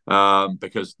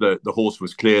 because the horse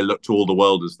was clear, looked to all the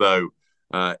world as though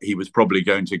he was probably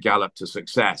going to gallop to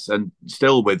success. And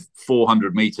still with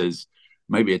 400 metres,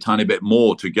 maybe a tiny bit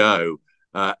more to go,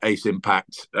 Ace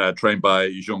Impact, trained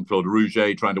by Jean-Claude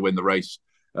Rouget, trying to win the race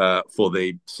for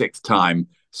the 6th time,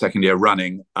 second year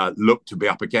running, looked to be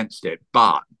up against it.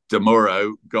 But De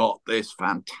Muro got this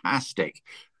fantastic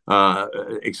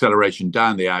acceleration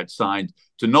down the outside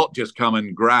to not just come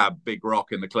and grab Big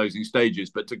Rock in the closing stages,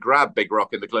 but to grab Big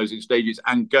Rock in the closing stages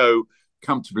and go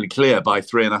comfortably clear by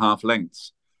 3.5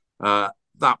 lengths.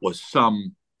 That was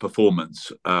some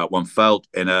performance. One felt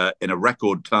in a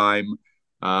record time.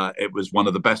 It was one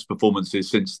of the best performances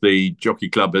since the Jockey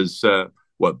Club has,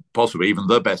 possibly even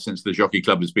the best since the Jockey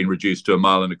Club has been reduced to 1.25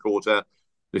 miles.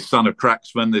 This son of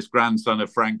Cracksman, this grandson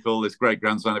of Frankel, this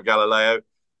great-grandson of Galileo,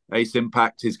 Ace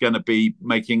Impact is going to be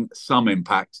making some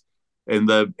impact in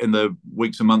the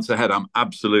weeks and months ahead. I'm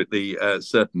absolutely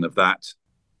certain of that.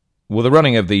 Well, the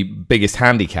running of the biggest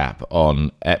handicap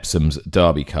on Epsom's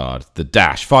Derby card, the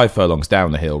Dash, 5 furlongs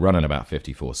down the hill, running about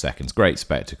 54 seconds. Great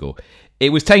spectacle. It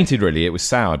was tainted, really. It was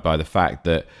soured by the fact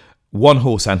that one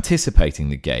horse anticipating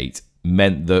the gate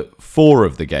meant that 4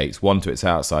 of the gates, 1 to its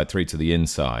outside, 3 to the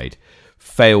inside,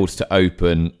 failed to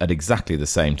open at exactly the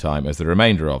same time as the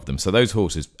remainder of them. So those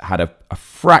horses had a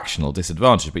fractional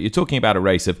disadvantage. But you're talking about a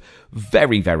race of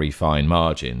very, very fine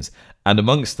margins. And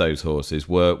amongst those horses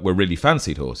were really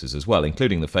fancied horses as well,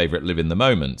 including the favourite Live in the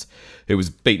Moment, who was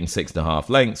beaten 6.5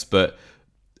 lengths. But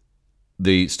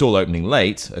the stall opening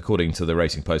late, according to the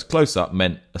Racing Post close-up,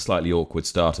 meant a slightly awkward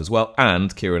start as well.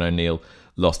 And Kieran O'Neill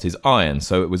lost his iron.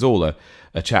 So it was all a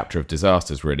chapter of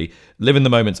disasters, really. Live in the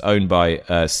Moment's owned by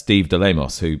Steve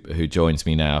deLemos, who joins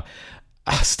me now.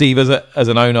 Steve, as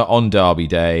an owner on Derby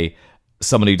Day,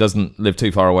 someone who doesn't live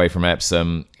too far away from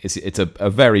Epsom, it's a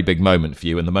very big moment for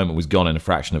you, and the moment was gone in a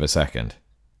fraction of a second.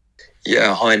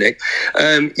 Yeah, hi Nick.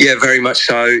 Yeah, very much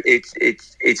so.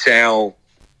 It's our,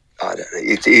 I don't know.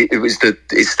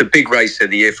 It's the big race of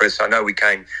the year for us. I know we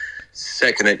came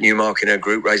second at Newmarket in a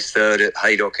group race, third at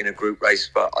Haydock in a group race,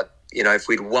 but if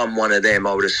we'd won one of them,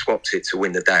 I would have swapped it to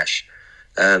win the Dash.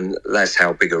 That's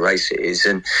how big a race it is,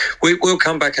 and we'll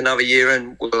come back another year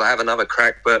and we'll have another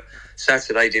crack. But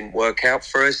Saturday didn't work out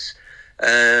for us.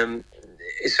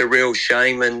 It's a real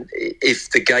shame, and if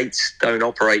the gates don't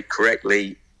operate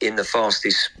correctly in the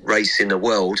fastest race in the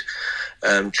world,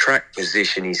 Track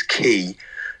position is key.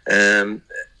 And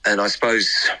I suppose,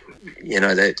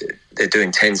 they're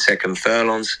doing 10-second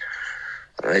furlongs.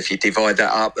 If you divide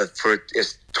that up for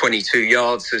it's 22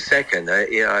 yards a second,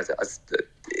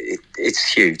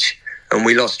 it's huge. And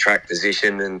we lost track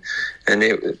position, and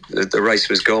the race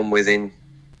was gone within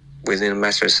a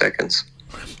matter of seconds.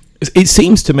 It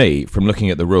seems to me, from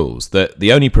looking at the rules, that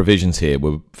the only provisions here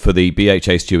were for the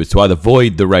BHA stewards to either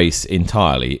void the race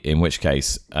entirely, in which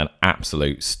case an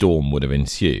absolute storm would have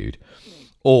ensued,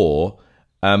 or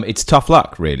it's tough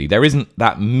luck, really. There isn't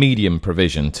that medium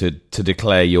provision to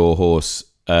declare your horse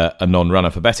a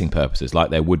non-runner for betting purposes, like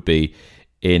there would be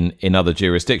in other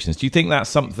jurisdictions. Do you think that's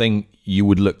something you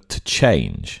would look to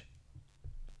change?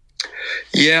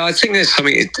 Yeah, I think there's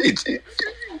something...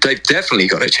 They've definitely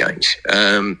got to change.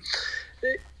 I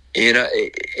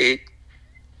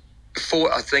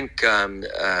think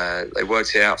they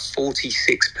worked it out,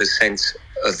 46%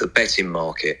 of the betting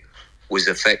market was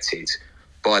affected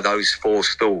by those 4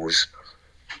 stalls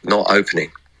not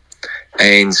opening.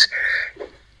 And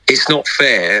it's not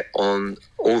fair on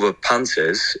all the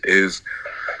punters who've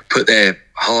put their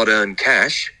hard-earned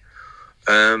cash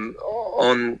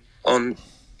on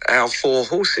our 4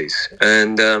 horses.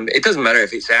 And it doesn't matter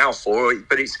if it's our 4,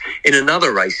 but it's in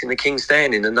another race, in the King's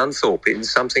Stand, in the Nunthorpe, in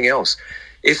something else.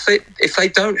 If they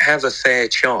don't have a fair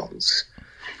chance,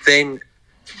 then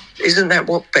isn't that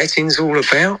what betting's all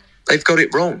about? They've got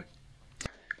it wrong.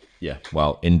 Yeah,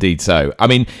 well, indeed so. I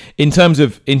mean, in terms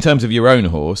of your own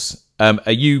horse,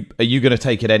 are you going to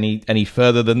take it any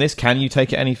further than this? Can you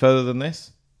take it any further than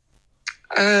this?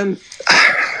 I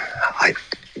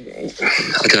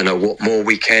don't know what more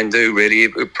we can do, really.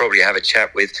 We'll probably have a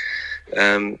chat with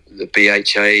the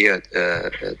BHA,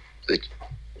 the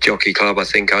Jockey Club, I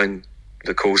think, own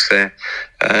the course there.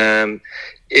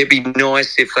 It'd be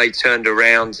nice if they turned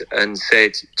around and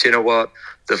said, do you know what?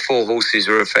 The 4 horses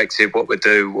are affected. What we'll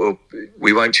do,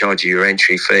 we won't charge you your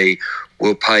entry fee.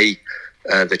 We'll pay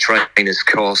the trainer's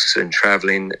costs and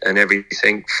travelling and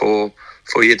everything for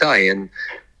your day. And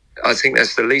I think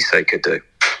that's the least they could do.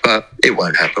 But it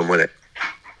won't happen, will it?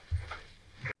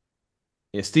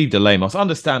 Yeah, Steve deLemos,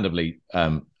 understandably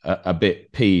a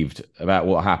bit peeved about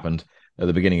what happened at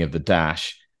the beginning of the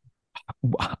dash.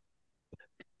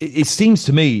 It seems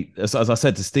to me, as I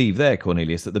said to Steve there,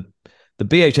 Cornelius, that the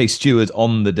BHA stewards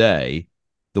on the day,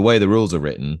 the way the rules are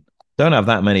written, don't have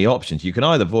that many options. You can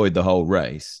either void the whole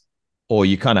race, or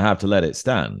you kind of have to let it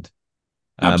stand.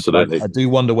 Absolutely. I do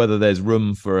wonder whether there's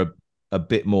room for a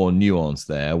bit more nuance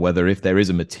there, whether if there is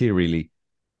a materially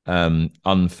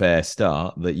unfair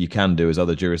start that you can do as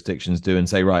other jurisdictions do and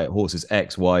say, right, horses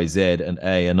X, Y, Z and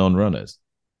A are non-runners.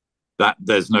 That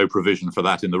there's no provision for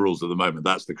that in the rules at the moment.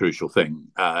 That's the crucial thing,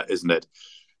 isn't it?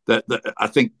 That I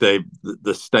think the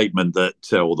statement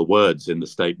that, or the words in the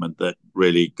statement that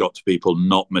really got to people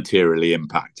not materially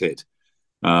impacted,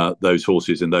 those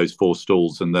horses in those 4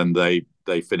 stalls, and then they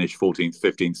finished 14th,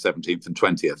 15th, 17th and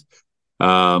 20th.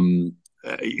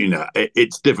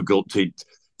 It's difficult to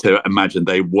imagine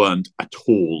they weren't at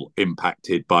all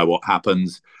impacted by what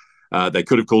happens. They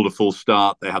could have called a full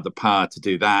start. They had the power to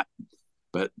do that.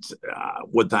 But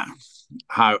would that?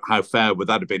 How fair would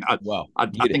that have been? I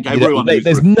think everyone.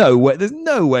 There's no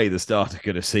way the starter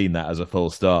could have seen that as a full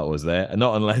start, was there?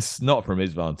 Not from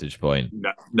his vantage point.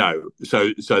 No.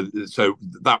 So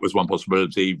that was one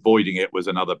possibility. Voiding it was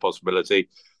another possibility.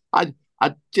 I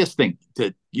just think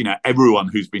that everyone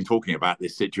who's been talking about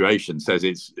this situation says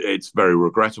it's very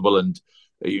regrettable, and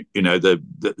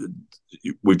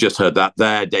we've just heard that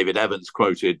there. David Evans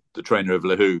quoted, the trainer of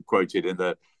Lahu, quoted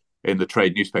in the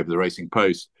trade newspaper, the Racing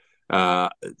Post,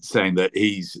 saying that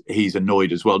he's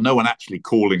annoyed as well. No one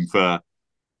calling for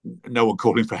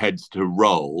heads to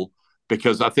roll,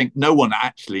 because I think no one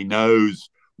actually knows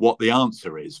what the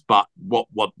answer is. But what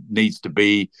needs to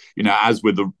be, as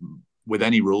with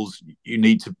any rules, you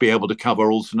need to be able to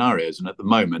cover all scenarios. And at the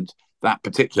moment, that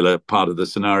particular part of the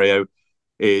scenario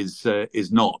is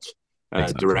not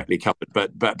directly covered.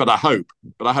 But I hope,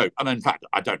 and in fact,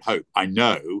 I don't hope, I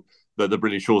know that the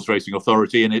British Horse Racing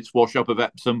Authority and its wash-up of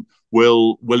Epsom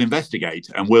will investigate,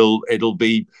 and it'll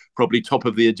be probably top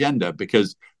of the agenda,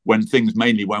 because when things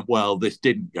mainly went well, this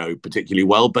didn't go particularly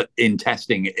well, but in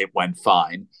testing it went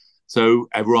fine. So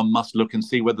everyone must look and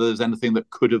see whether there's anything that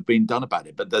could have been done about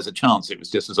it. But there's a chance it was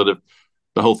just a sort of,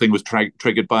 the whole thing was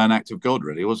triggered by an act of God,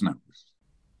 really, wasn't it?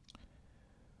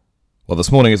 Well,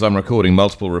 this morning, as I'm recording,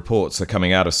 multiple reports are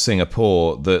coming out of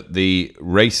Singapore that the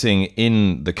racing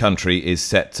in the country is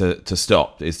set to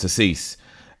stop, is to cease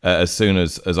as soon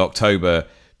as October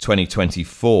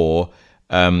 2024.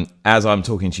 As I'm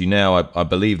talking to you now, I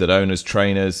believe that owners,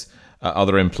 trainers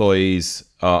other employees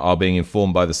are being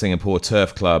informed by the Singapore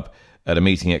Turf Club at a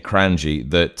meeting at Kranji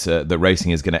that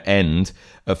racing is going to end.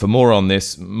 For more on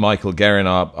this, Michael Guerin,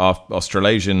 our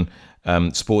Australasian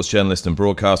sports journalist and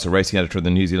broadcaster, racing editor of the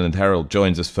New Zealand Herald,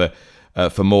 joins us for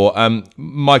more.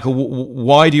 Michael,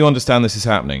 why do you understand this is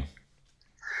happening?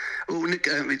 Well, Nick,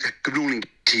 good morning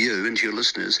to you and to your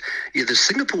listeners. Yeah, the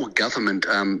Singapore government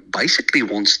basically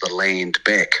wants the land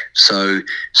back. So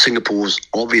Singapore's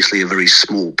obviously a very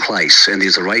small place, and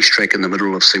there's a racetrack in the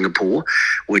middle of Singapore,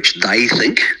 which they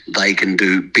think they can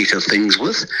do better things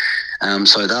with.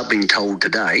 So they're being told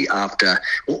today, after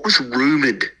what was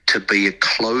rumoured to be a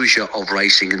closure of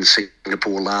racing in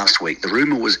Singapore last week. The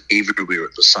rumour was everywhere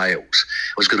at the sales.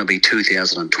 It was going to be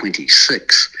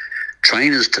 2026.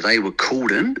 Trainers today were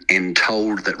called in and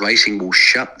told that racing will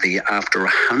shut there after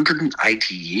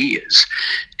 180 years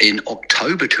in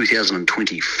October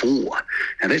 2024.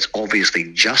 And that's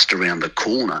obviously just around the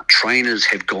corner. Trainers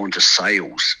have gone to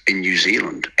sales in New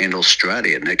Zealand and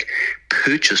Australia, Nick,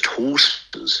 purchased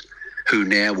horses who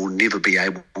now will never be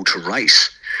able to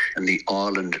race in the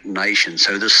island nation.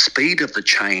 So the speed of the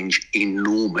change,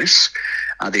 enormous.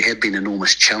 There have been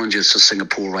enormous challenges to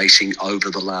Singapore racing over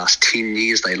the last 10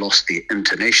 years. They lost their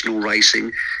international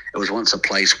racing. It was once a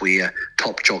place where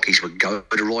top jockeys would go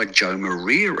to ride. Joe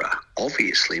Moreira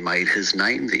obviously made his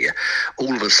name there.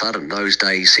 All of a sudden, those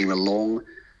days seem a long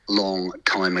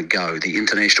time ago. The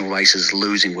international races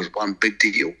losing was one big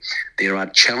deal. There are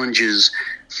challenges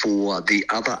for the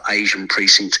other Asian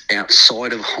precincts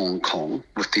outside of Hong Kong,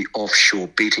 with the offshore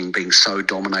betting being so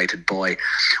dominated by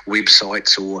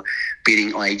websites or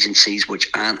betting agencies which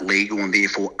aren't legal and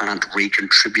therefore aren't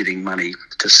recontributing money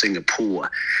to Singapore.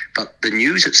 But the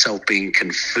news itself being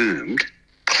confirmed,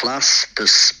 plus the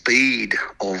speed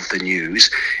of the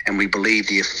news, and we believe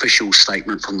the official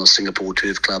statement from the Singapore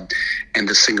Turf Club and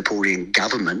the Singaporean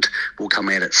government will come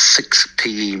out at 6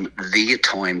 p.m. their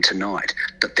time tonight.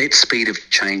 But that speed of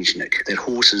change, Nick, that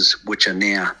horses which are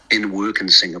now in work in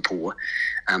Singapore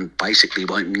basically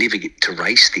won't never get to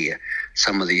race there.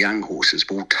 Some of the young horses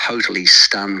will totally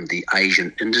stun the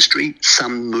Asian industry.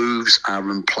 Some moves are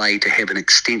in play to have an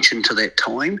extension to that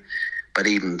time, but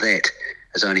even that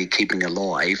is only keeping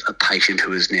alive a patient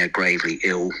who is now gravely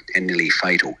ill and nearly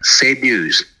fatal. Sad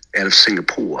news out of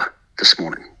Singapore this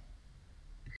morning.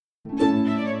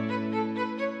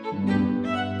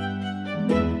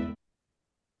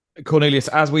 Cornelius,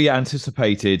 as we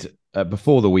anticipated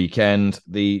before the weekend,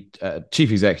 the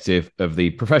chief executive of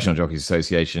the Professional Jockeys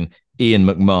Association, Ian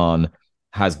McMahon,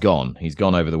 has gone. He's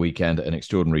gone over the weekend at an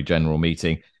extraordinary general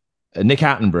meeting. Nick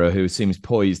Attenborough, who seems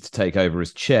poised to take over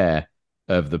as chair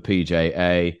of the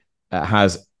PJA,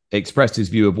 has expressed his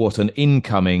view of what an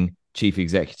incoming chief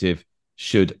executive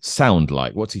should sound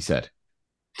like. What's he said?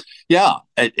 Yeah,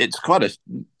 it's quite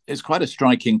a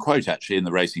striking quote, actually, in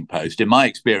the Racing Post. In my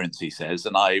experience, he says,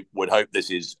 and I would hope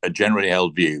this is a generally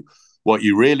held view, what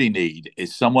you really need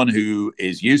is someone who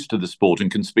is used to the sport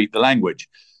and can speak the language.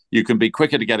 You can be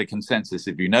quicker to get a consensus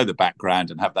if you know the background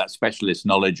and have that specialist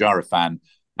knowledge, are a fan,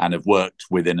 and have worked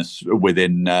within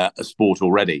a sport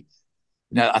already.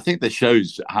 Now, I think this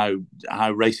shows how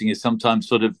racing is sometimes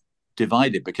sort of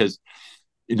divided, because,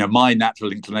 you know, my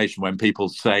natural inclination when people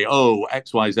say, oh,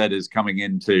 XYZ is coming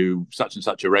into such and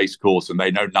such a race course and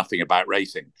they know nothing about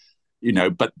racing, you know,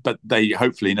 but they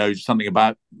hopefully know something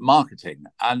about marketing.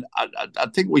 And I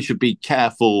think we should be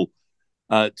careful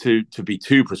to be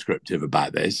too prescriptive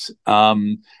about this.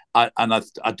 I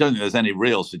don't think there's any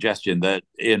real suggestion that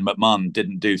Ian McMahon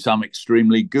didn't do some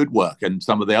extremely good work, and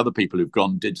some of the other people who've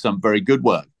gone did some very good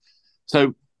work.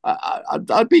 So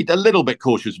I'd be a little bit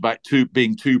cautious about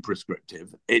being too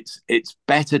prescriptive. It's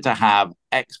better to have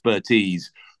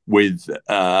expertise with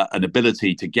an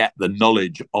ability to get the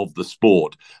knowledge of the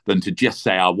sport than to just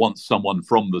say, I want someone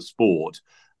from the sport,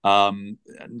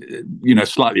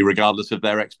 slightly regardless of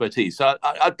their expertise. So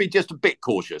I'd be just a bit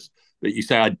cautious that you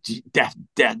say, I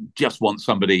just want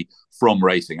somebody from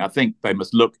racing. I think they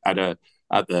must look at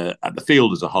the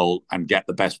field as a whole and get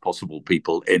the best possible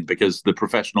people in, because the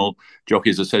Professional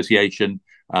Jockeys Association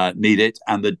need it,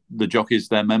 and the jockeys,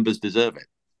 their members, deserve it.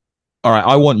 All right,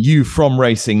 I want you from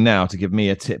racing now to give me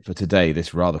a tip for today,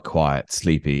 this rather quiet,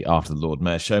 sleepy After the Lord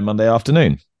Mayor show Monday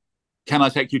afternoon. Can I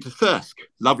take you to Thirsk?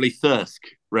 Lovely Thirsk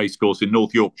racecourse in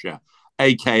North Yorkshire,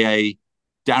 a.k.a.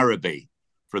 Darrowby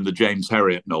from the James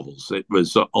Herriot novels. It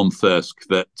was on Thirsk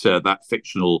that that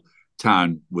fictional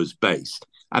town was based.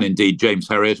 And indeed, James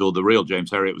Herriot, or the real James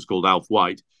Herriot, was called Alf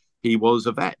White. He was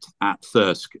a vet at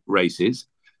Thirsk races.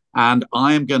 And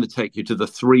I am going to take you to the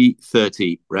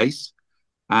 3:30 race.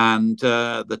 And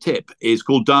the tip is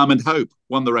called Diamond Hope.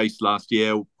 Won the race last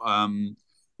year.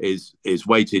 is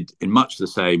weighted in much the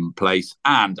same place.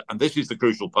 And this is the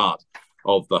crucial part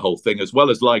of the whole thing, as well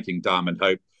as liking Diamond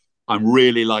Hope, I'm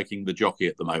really liking the jockey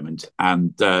at the moment.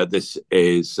 And this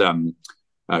is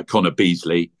Connor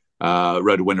Beasley,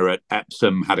 rode a winner at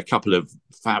Epsom, had a couple of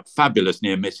fabulous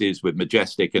near misses with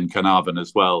Majestic and Carnarvon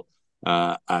as well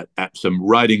at Epsom,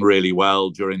 riding really well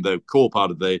during the core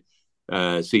part of the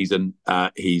season.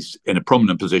 He's in a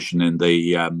prominent position in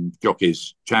the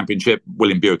Jockeys Championship.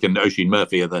 William Buick and Oisin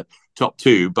Murphy are the top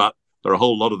two, but there are a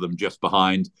whole lot of them just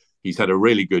behind. He's had a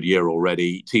really good year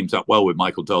already. He teams up well with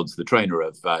Michael Dodds, the trainer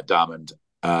of Diamond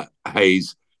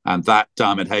Hayes, and that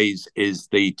Diamond Hayes is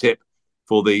the tip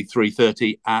for the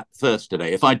 3:30 at Thirsk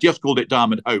today. If I just called it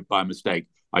Diamond Hope by mistake,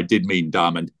 I did mean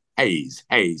Diamond Hayes,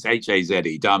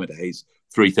 H-A-Z-E, Diamond Hayes,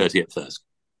 3:30 at Thirsk.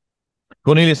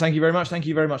 Cornelius, thank you very much. Thank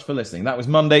you very much for listening. That was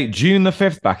Monday, June the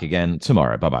 5th. Back again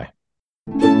tomorrow. Bye-bye.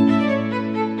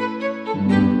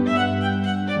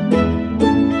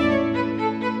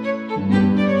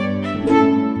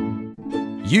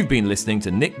 You've been listening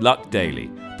to Nick Luck Daily,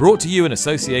 brought to you in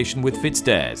association with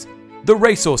FitzDares, the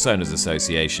Racehorse Owners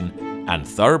Association, and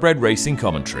Thoroughbred Racing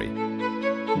Commentary.